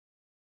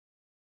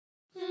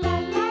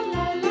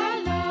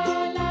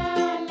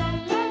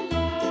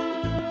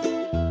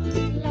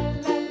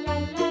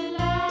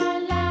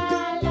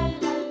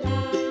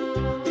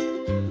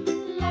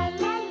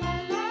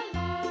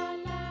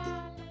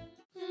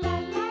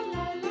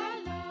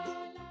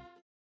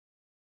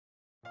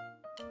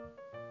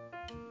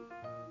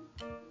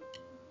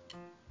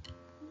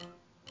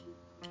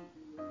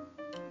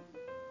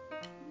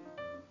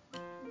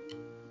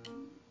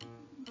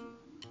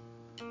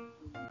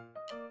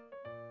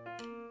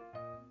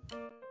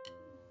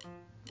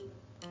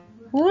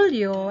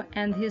Julio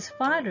and his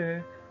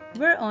father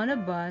were on a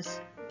bus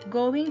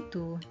going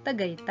to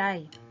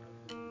Tagaytay.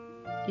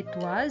 It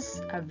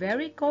was a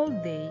very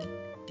cold day,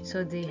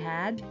 so they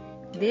had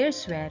their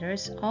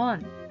sweaters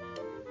on.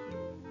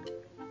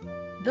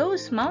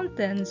 Those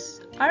mountains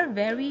are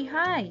very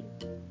high.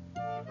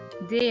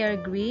 They are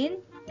green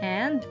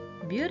and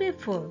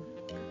beautiful,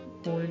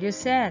 Julio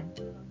said.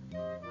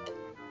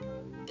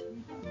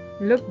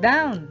 Look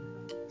down,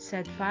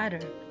 said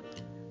father.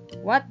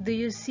 What do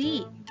you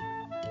see?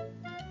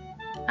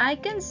 I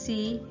can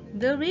see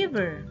the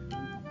river.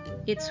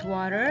 Its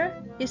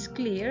water is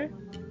clear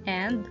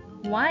and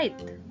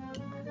white.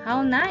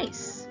 How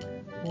nice,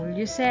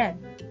 Julio said.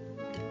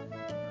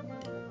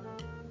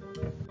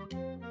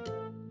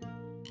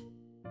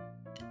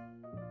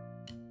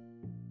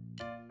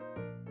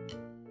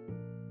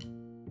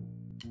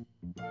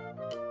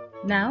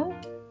 Now,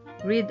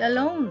 read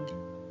alone.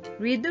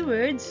 Read the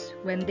words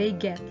when they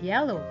get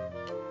yellow.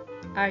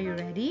 Are you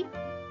ready?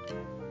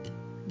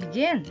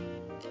 Begin.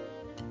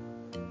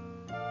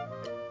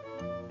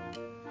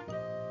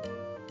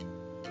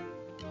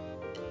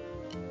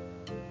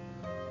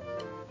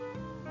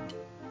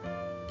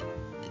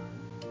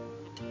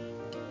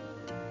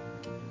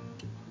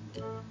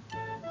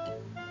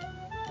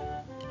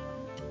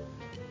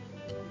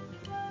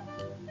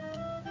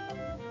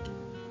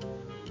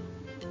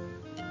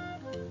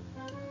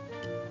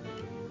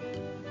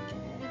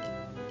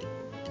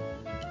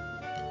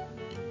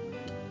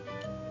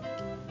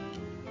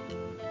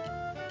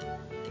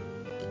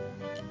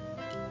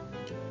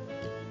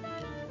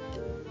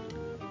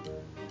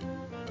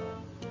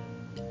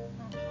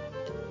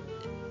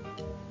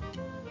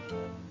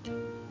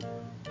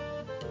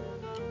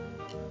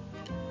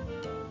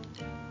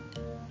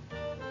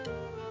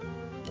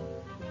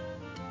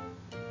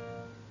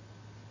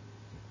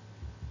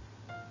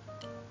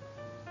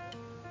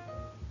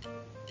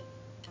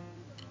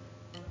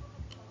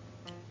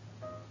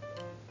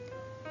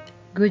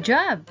 Good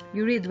job!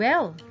 You read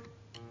well.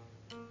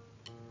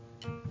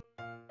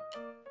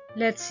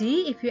 Let's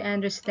see if you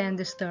understand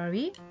the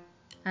story.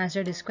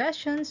 Answer these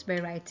questions by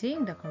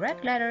writing the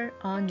correct letter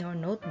on your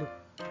notebook.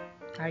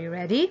 Are you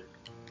ready?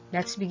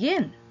 Let's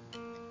begin.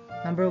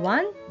 Number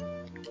 1.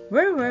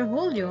 Where were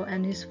Julio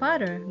and his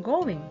father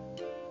going?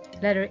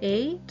 Letter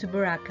A, to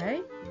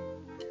Boracay.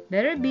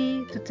 Letter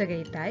B, to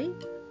Tagaytay.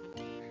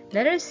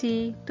 Letter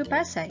C, to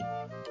Pasay.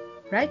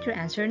 Write your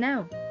answer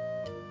now.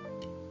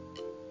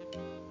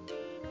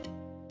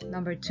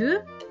 Number 2.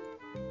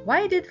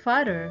 Why did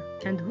father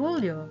and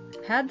Julio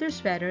have their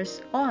sweaters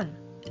on?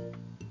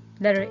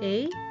 Letter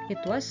A, it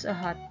was a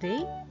hot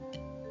day.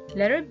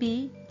 Letter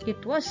B,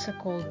 it was a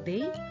cold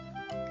day.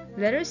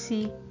 Letter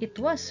C, it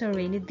was a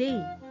rainy day.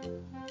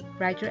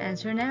 Write your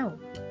answer now.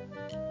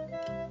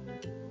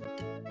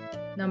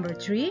 Number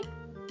 3.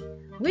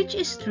 Which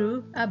is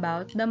true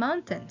about the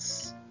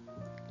mountains?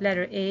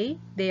 Letter A,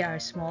 they are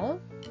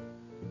small.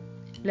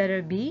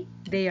 Letter B,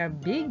 they are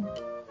big.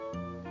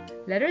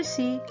 Letter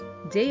C,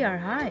 they are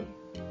high.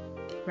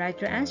 Write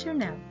your answer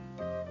now.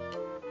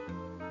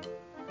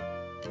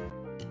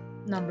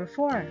 Number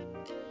 4.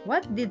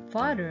 What did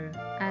father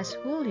ask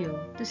Julio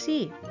to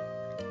see?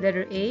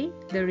 Letter A,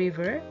 the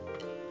river.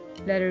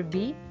 Letter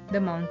B, the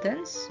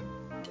mountains.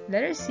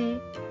 Letter C,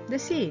 the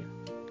sea.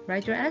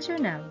 Write your answer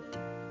now.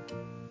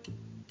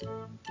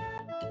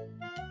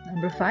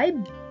 Number 5.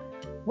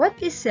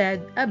 What is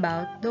said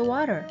about the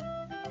water?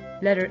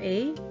 Letter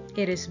A,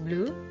 it is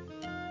blue.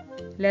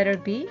 Letter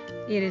B,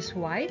 it is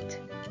white.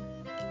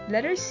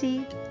 Letter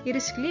C, it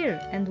is clear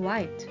and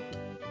white.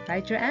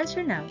 Write your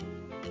answer now.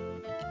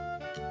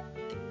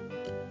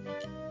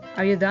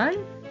 Are you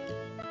done?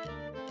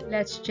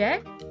 Let's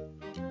check.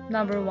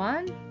 Number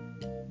 1.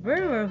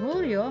 Where were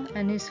Julio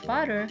and his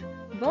father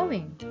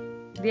going?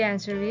 The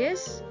answer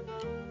is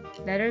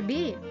letter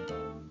B.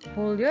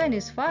 Julio and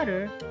his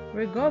father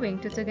were going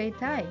to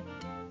Tagaytay.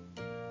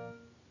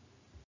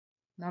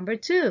 Number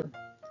 2.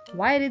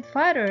 Why did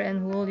father and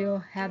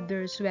Julio have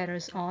their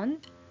sweaters on?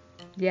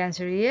 The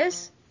answer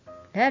is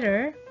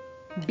letter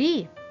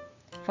B.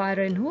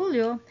 Father and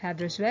Julio had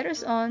their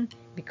sweaters on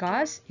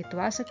because it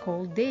was a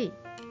cold day.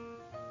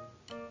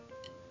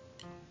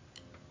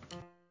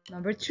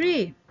 Number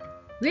 3.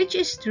 Which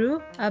is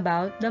true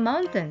about the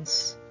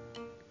mountains?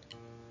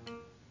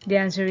 The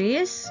answer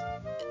is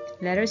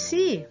letter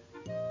C.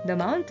 The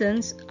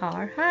mountains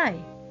are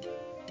high.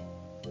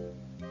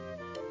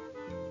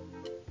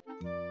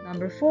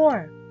 Number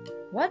 4.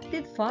 What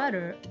did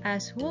father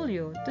ask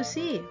Julio to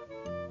see?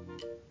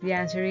 The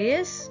answer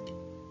is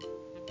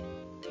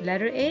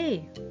letter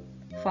A.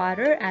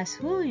 Father asked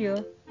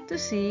Julio to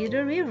see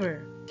the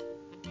river.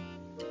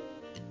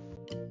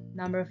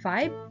 Number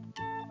 5.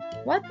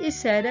 What is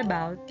said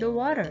about the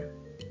water?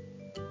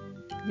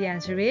 The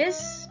answer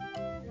is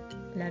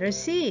letter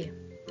C.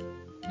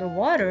 The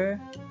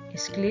water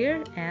is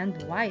clear and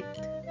white.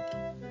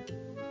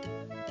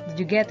 Did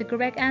you get the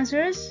correct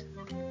answers?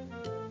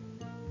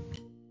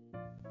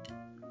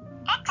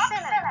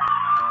 Excellent!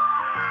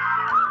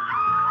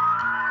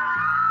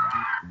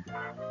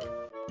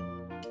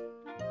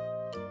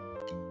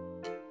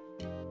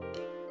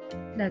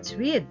 Let's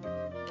read.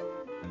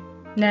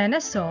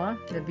 Nana saw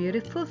the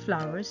beautiful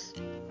flowers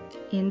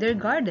in their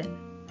garden.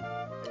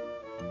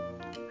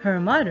 Her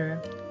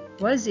mother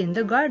was in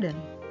the garden,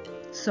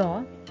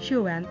 so she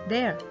went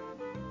there.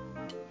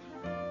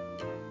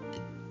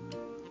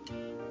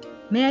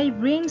 May I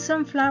bring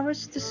some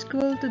flowers to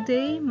school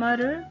today,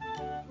 Mother?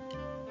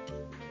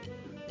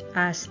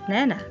 Asked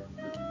Nana.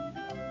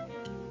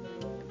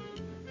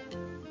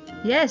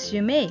 Yes,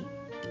 you may.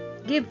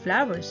 Give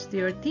flowers to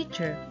your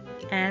teacher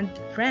and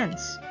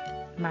friends,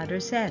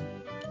 Mother said.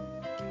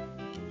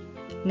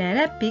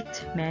 Nana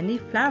picked many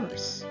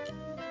flowers.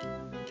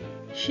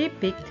 She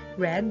picked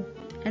red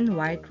and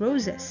white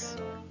roses.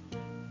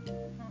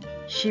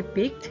 She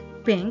picked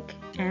pink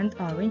and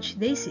orange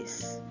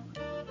daisies.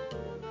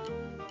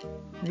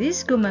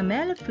 These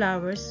gumamela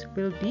flowers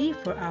will be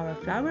for our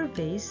flower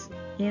vase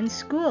in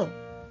school,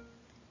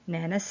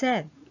 Nana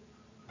said.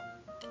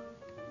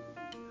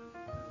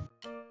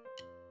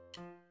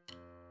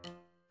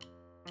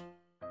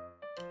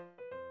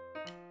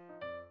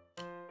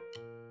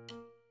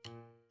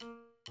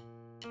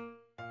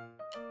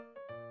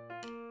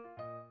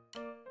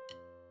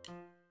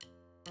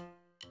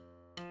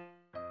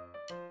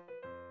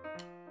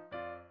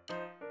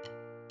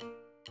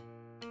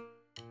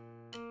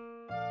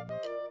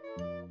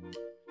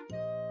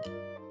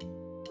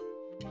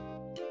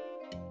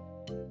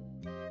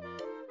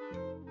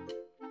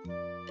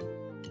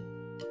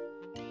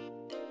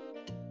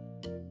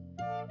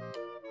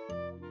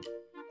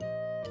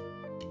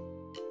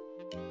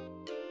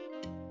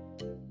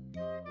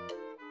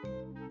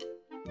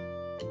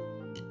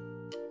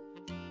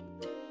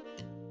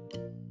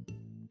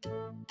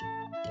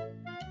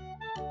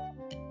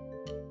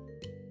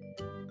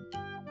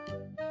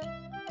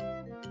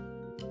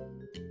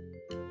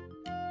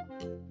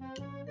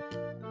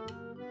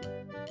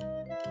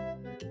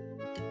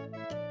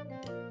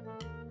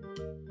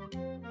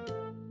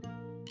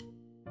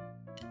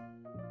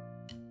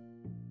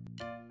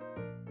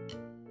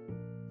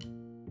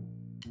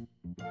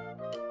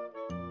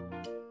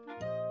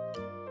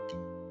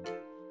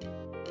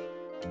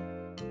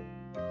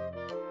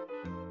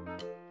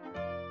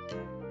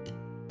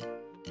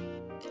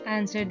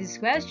 Answer these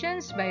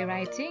questions by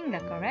writing the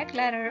correct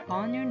letter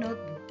on your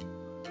notebook.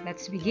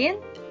 Let's begin.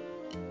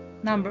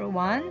 Number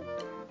 1.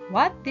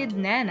 What did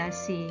Nana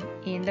see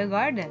in the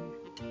garden?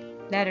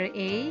 Letter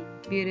A.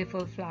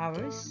 Beautiful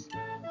flowers.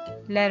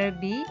 Letter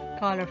B.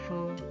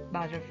 Colorful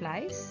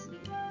butterflies.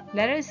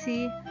 Letter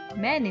C.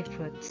 Many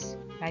fruits.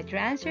 Write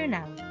your answer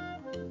now.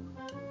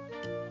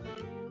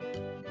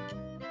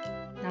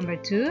 Number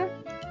 2.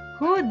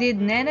 Who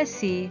did Nana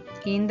see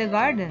in the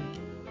garden?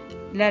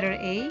 Letter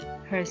A.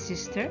 Her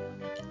sister.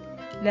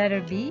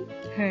 Letter B.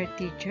 Her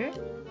teacher.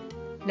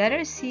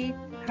 Letter C.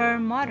 Her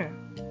mother.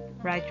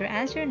 Write your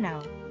answer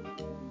now.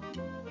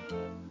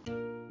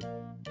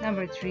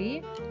 Number 3.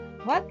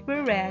 What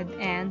were red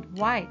and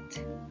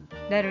white?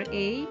 Letter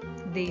A.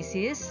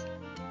 Daisies.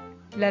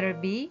 Letter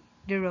B.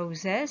 The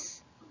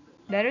roses.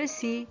 Letter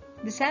C.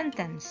 The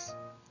sentence.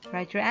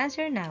 Write your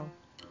answer now.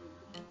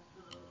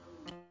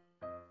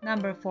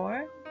 Number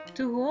 4.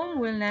 To whom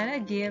will Nana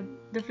give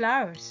the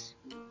flowers?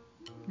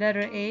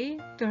 Letter A.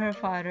 To her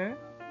father.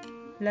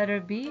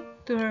 Letter B.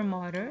 To her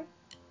mother.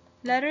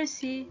 Letter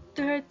C.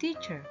 To her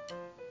teacher.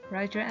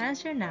 Write your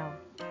answer now.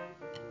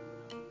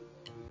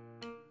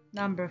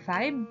 Number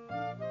 5.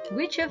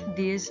 Which of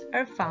these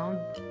are found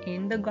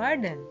in the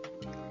garden?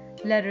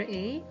 Letter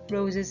A.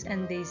 Roses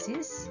and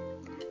daisies.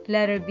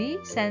 Letter B.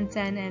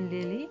 Santan and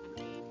lily.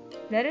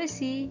 Letter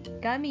C.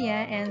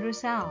 Camilla and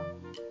Rosal.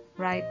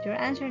 Write your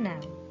answer now.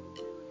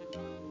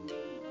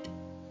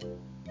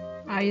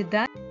 Are you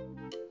done?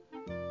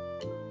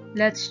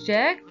 Let's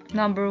check.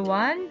 Number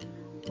 1.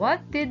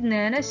 What did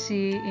Nana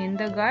see in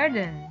the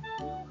garden?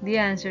 The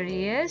answer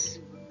is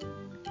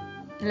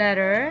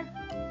letter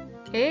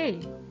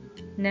A.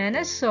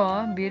 Nana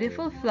saw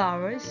beautiful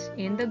flowers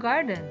in the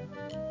garden.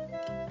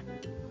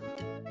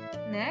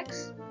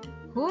 Next,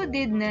 who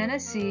did Nana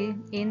see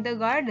in the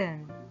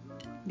garden?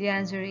 The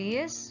answer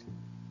is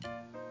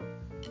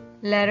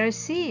letter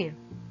C.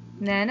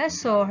 Nana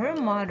saw her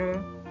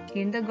mother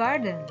in the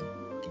garden.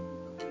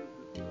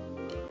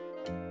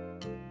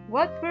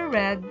 What were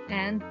red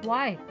and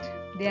white?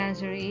 The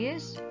answer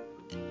is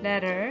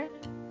letter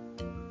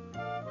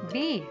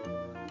B.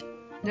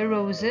 The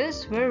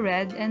roses were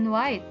red and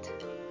white.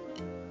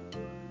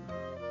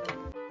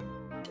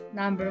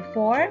 Number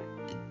 4.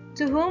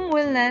 To whom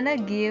will Nana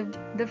give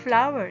the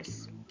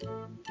flowers?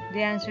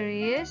 The answer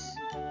is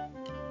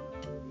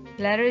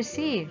letter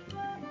C.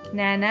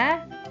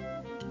 Nana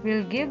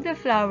will give the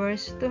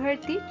flowers to her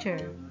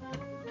teacher.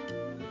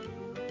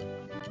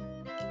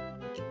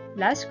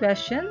 Last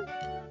question.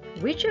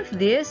 Which of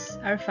these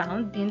are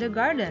found in the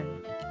garden?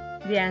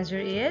 The answer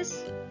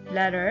is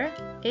letter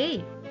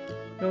A.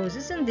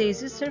 Roses and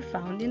daisies are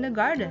found in the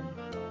garden.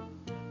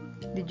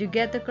 Did you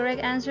get the correct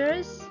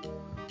answers?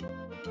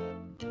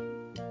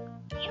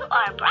 You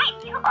are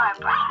bright. You are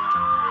bright.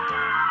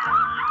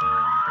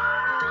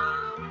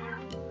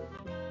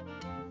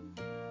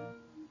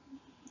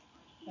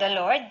 The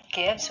Lord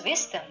gives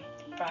wisdom.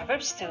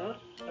 Proverbs 2,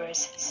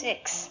 verse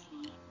 6.